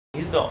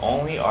He's the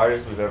only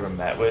artist we've ever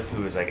met with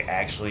who is like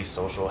actually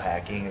social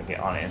hacking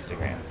on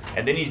Instagram.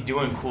 And then he's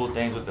doing cool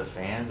things with the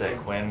fans that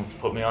Quinn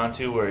put me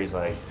onto, where he's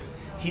like,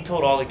 he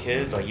told all the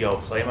kids, like, yo,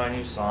 play my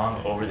new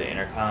song over the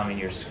intercom in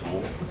your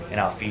school and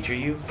I'll feature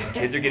you. And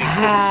kids are getting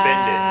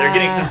suspended. They're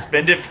getting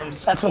suspended from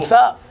school. That's what's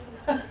up.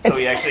 So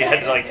he actually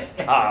had to like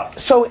stop.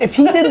 So if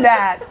he did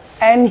that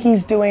and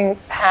he's doing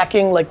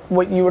hacking like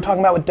what you were talking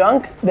about with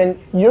Dunk, then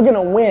you're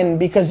gonna win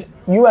because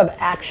you have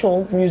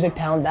actual music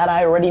talent that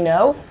I already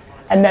know.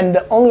 And then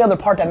the only other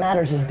part that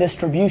matters is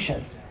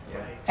distribution.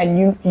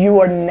 And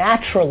you are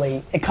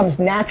naturally, it comes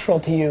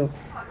natural to you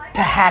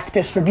to hack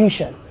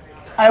distribution.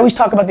 I always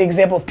talk about the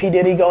example of P.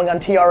 Diddy going on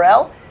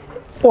TRL,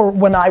 or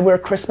when I wear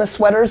Christmas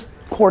sweaters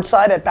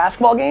courtside at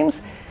basketball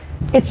games.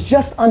 It's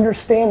just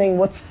understanding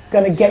what's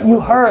gonna get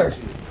you heard.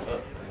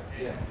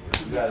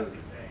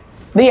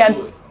 The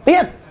end. The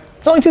end.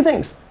 There's only two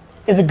things.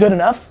 Is it good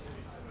enough?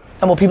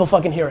 And will people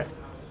fucking hear it?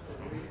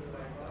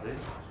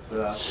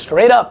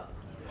 Straight up.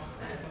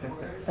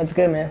 That's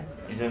good, man.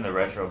 He's in the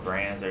retro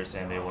brands. They're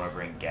saying they want to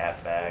bring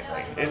Gap back.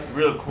 Like, it's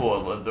real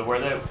cool.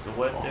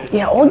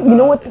 Yeah. You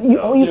know what?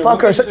 All you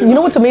fuckers. You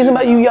know what's amazing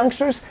about you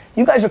youngsters?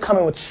 You guys are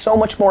coming with so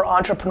much more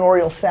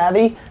entrepreneurial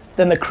savvy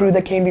than the crew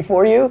that came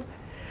before you.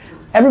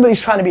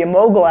 Everybody's trying to be a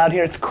mogul out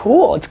here. It's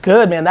cool. It's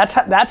good, man.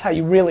 That's how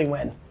you really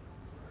win.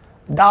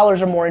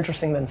 Dollars are more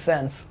interesting than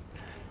cents.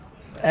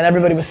 And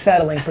everybody was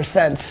settling for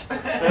cents.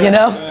 You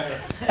know?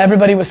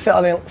 Everybody was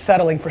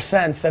settling for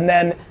cents. And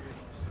then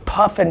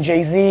Puff and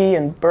Jay-Z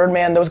and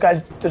Birdman, those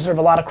guys deserve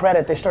a lot of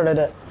credit. They started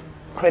to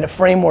create a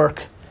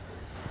framework.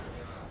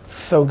 It's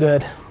so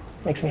good.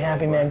 Makes me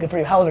happy, man. Good for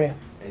you. How old are you?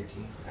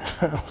 18.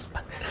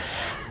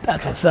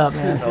 That's what's up,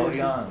 man. So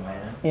young,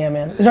 man. Yeah,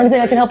 man. Is there anything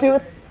I can help you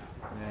with?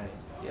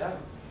 Yeah.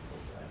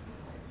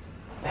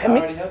 I'm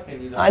already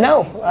helping, you know.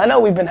 I know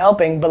we've been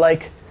helping, but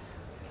like,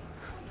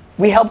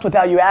 we helped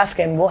without you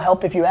asking. We'll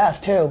help if you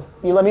ask too.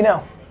 You let me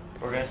know.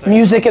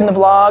 Music in the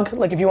vlog,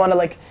 like if you want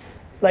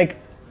to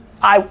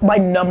my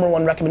number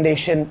one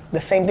recommendation, the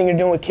same thing you're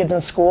doing with kids in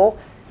school,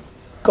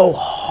 go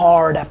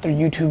hard after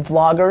YouTube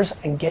vloggers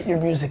and get your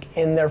music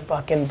in their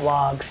fucking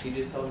vlogs. He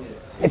just told me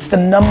that. It's the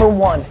number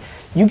one.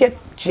 You get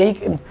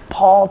Jake and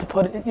Paul to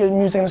put your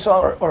music in the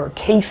song, or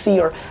Casey,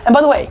 and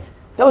by the way,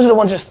 those are the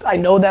ones I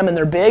know them and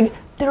they're big.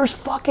 There's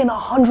fucking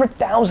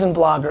 100,000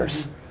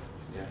 vloggers.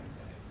 Yeah.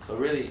 So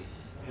really,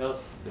 the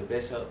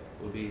best help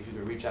would be if you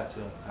could reach out to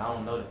them. I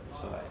don't know them,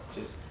 so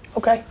just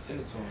okay.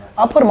 Send it to them.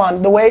 I'll put them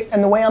on the way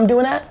I'm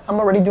doing that. I'm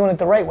already doing it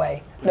the right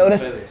way.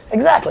 Notice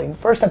exactly.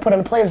 First I put in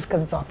a playlist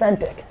because it's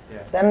authentic.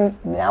 Yeah. Then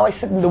now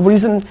the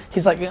reason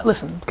he's like, yeah,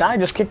 listen, guy I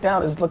just kicked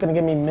out is looking to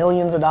give me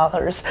millions of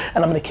dollars,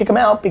 and I'm gonna kick him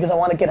out because I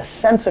want to get a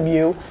sense of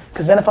you.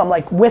 Because then if I'm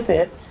like with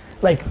it,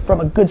 like from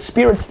a good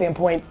spirit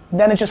standpoint,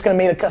 then it's just gonna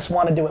make us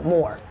want to do it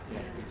more. Yeah,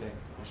 exactly.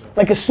 Sure.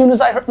 Like as soon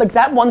as I heard like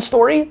that one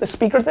story, the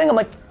speaker thing, I'm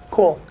like,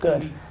 cool,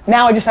 good.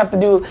 Now I just have to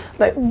do,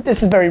 like,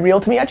 this is very real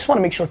to me. I just want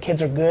to make sure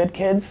kids are good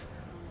kids.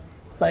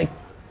 Like,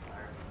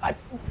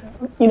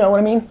 you know what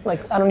I mean?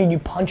 Like, I don't need you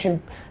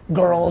punching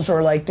girls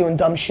or like doing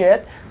dumb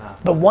shit. Nah.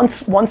 But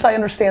once I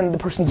understand the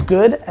person's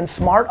good and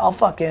smart, I'll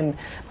fucking,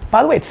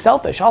 by the way, it's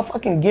selfish. I'll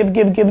fucking give,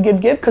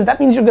 because that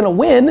means you're gonna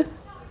win.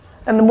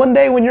 And then one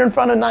day when you're in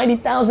front of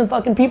 90,000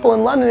 fucking people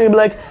in London, you'll be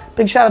like,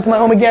 big shout out to my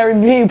homie Gary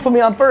Vee, who put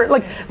me on first.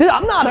 Like, dude,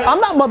 I'm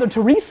not Mother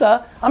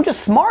Teresa. I'm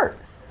just smart.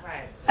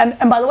 And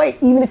by the way,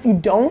 even if you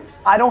don't,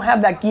 I don't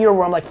have that gear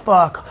where I'm like,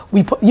 fuck,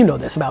 you know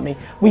this about me.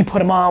 We put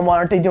them on, why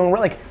aren't they doing,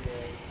 like,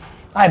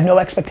 I have no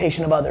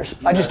expectation of others.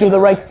 I just do the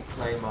right.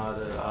 Claim all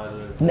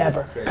the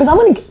never.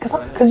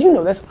 Because you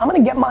know this, I'm gonna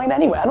get mine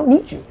anyway. I don't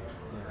need you.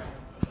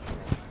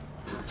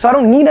 So I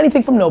don't need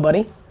anything from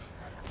nobody.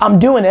 I'm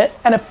doing it,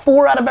 and if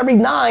 4 out of every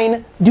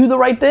 9 do the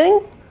right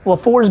thing, well,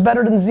 4 is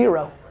better than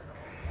 0.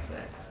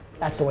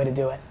 That's the way to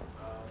do it.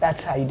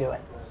 That's how you do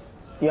it.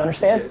 You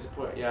understand?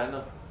 Yeah, I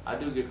know. I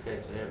do give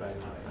credit to everybody.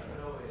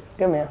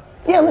 Good, man.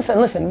 Yeah,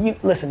 listen,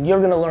 you're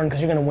gonna learn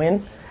because you're gonna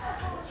win.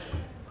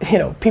 You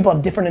know, people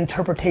have different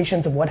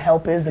interpretations of what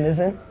help is and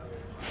isn't.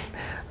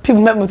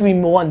 People met with me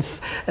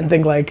once and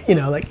think like, you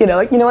know what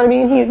I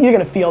mean? You're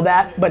gonna feel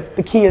that, but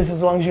the key is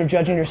as long as you're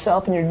judging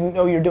yourself and you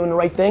know you're doing the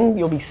right thing,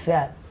 you'll be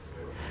set.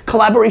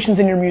 Collaborations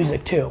in your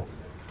music too.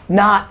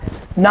 Not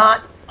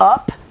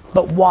up,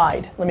 but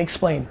wide. Let me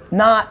explain.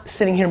 Not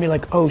sitting here and be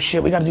like, oh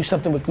shit, we gotta do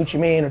something with Gucci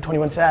Mane or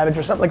 21 Savage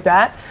or something like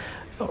that.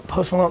 Or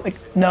Post Malone, like,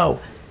 no.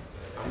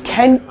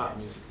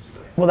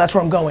 Well, that's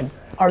where I'm going.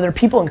 Are there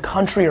people in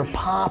country or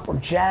pop or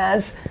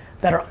jazz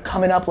that are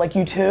coming up like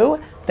you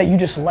too, that you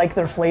just like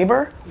their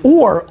flavor?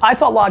 Or, I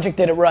thought Logic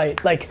did it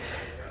right, like,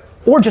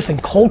 or just in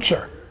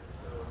culture.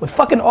 With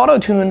fucking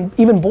auto-tune,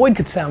 even Void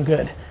could sound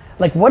good.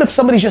 Like, what if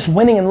somebody's just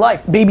winning in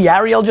life? Baby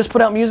Ariel just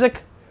put out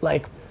music,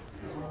 like,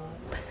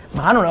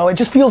 I don't know, it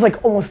just feels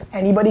like almost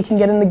anybody can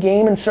get in the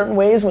game in certain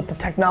ways with the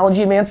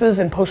technology advances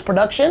in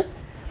post-production.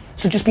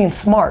 So just being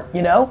smart,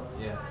 you know?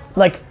 Yeah.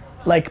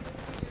 Like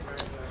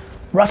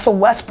Russell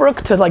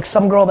Westbrook to like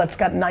some girl that's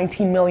got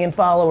 19 million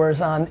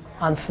followers on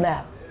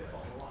Snap.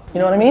 You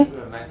know what I mean? You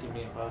have 19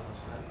 million followers on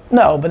Snap.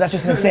 No, but that's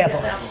just an example.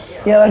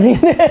 You know what I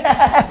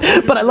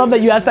mean? But I love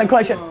that you asked that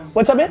question.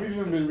 What's up, man? We've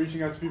even been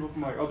reaching out to people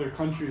from like other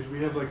countries.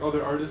 We have like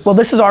other artists. Well,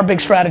 this is our big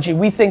strategy.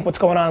 We think what's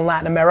going on in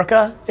Latin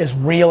America is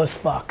real as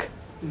fuck.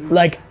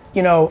 Like,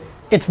 you know,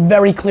 it's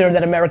very clear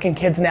that American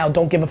kids now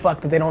don't give a fuck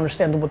that they don't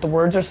understand what the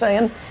words are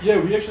saying. Yeah,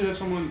 we actually have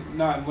someone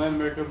not in Latin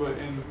America, but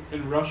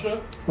in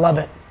Russia. Love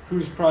it.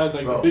 Who's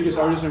probably like the biggest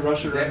artist in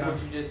Russia right now.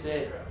 Exactly what you just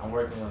said. I'm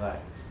working with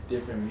like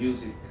different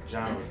music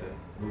genres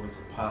that move into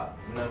pop.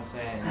 You know what I'm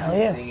saying? And Hell I'm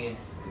yeah. singing.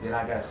 And then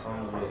I got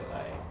songs with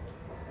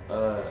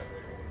like,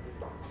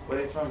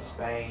 where they from?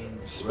 Spain,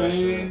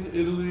 Spain, Russia,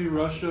 Italy,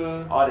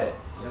 Russia. all that. You know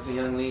what I'm saying?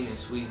 Young Lean in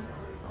Sweden.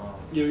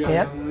 Yeah, we got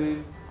Yep. Young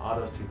Lean. All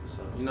those people.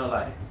 So you know,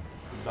 like,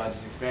 it's about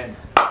just expanding.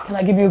 Can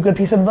I give you a good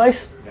piece of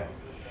advice? Yeah.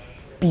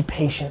 Be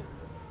patient.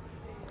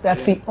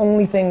 That's the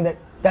only thing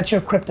that's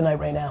your kryptonite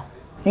right now.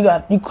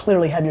 You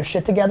clearly have your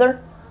shit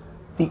together.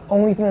 The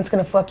only thing that's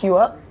gonna fuck you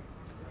up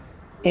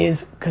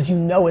is because you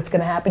know it's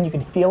gonna happen, you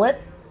can feel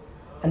it.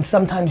 And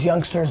sometimes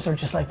youngsters are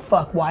just like,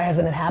 fuck, why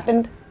hasn't it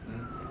happened?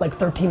 Like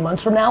 13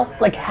 months from now?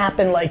 Like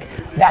happen like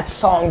that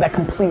song that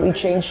completely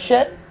changed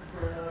shit.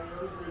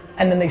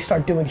 And then they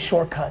start doing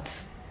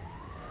shortcuts.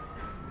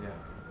 Yeah.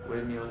 What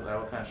do you mean? Like,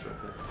 what kind of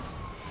shortcut?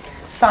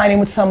 Signing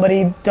with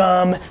somebody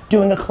dumb,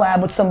 doing a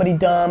collab with somebody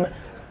dumb,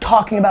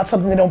 talking about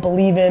something they don't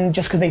believe in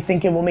just because they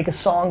think it will make a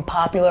song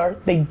popular.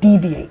 They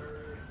deviate.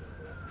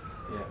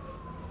 Yeah. So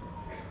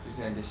you're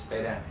saying just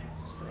stay down.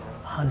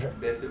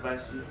 100. Best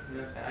advice you know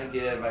what I'm saying? I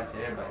give advice to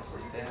everybody.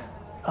 Just stay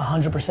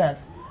down. 100%.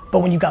 But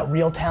when you got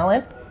real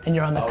talent and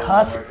you're on the Always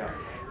cusp, work out.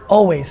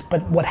 always.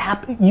 But what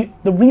happened?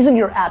 The reason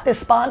you're at this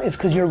spot is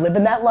because you're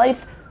living that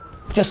life.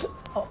 Just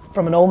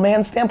from an old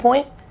man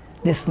standpoint,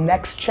 this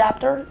next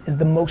chapter is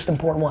the most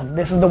important one.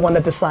 This is the one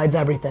that decides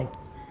everything.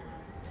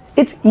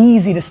 It's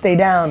easy to stay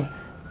down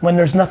when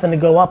there's nothing to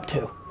go up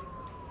to.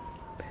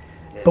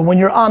 But when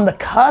you're on the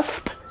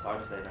cusp, It's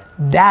hard to stay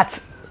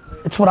down.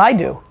 it's what I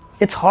do.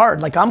 It's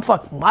hard. Like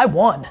I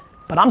won,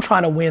 but I'm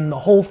trying to win the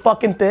whole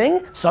fucking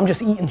thing. So I'm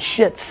just eating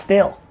shit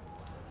still.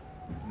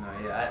 No,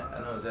 yeah, I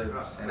know exactly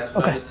what you're saying. That's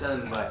what I've been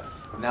telling you. Like,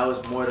 now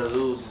it's more to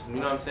lose. You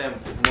know what I'm saying?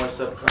 There's more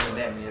stuff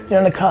coming at me. You're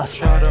on the cusp.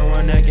 Try to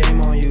run that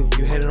game on you.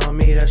 You hit it on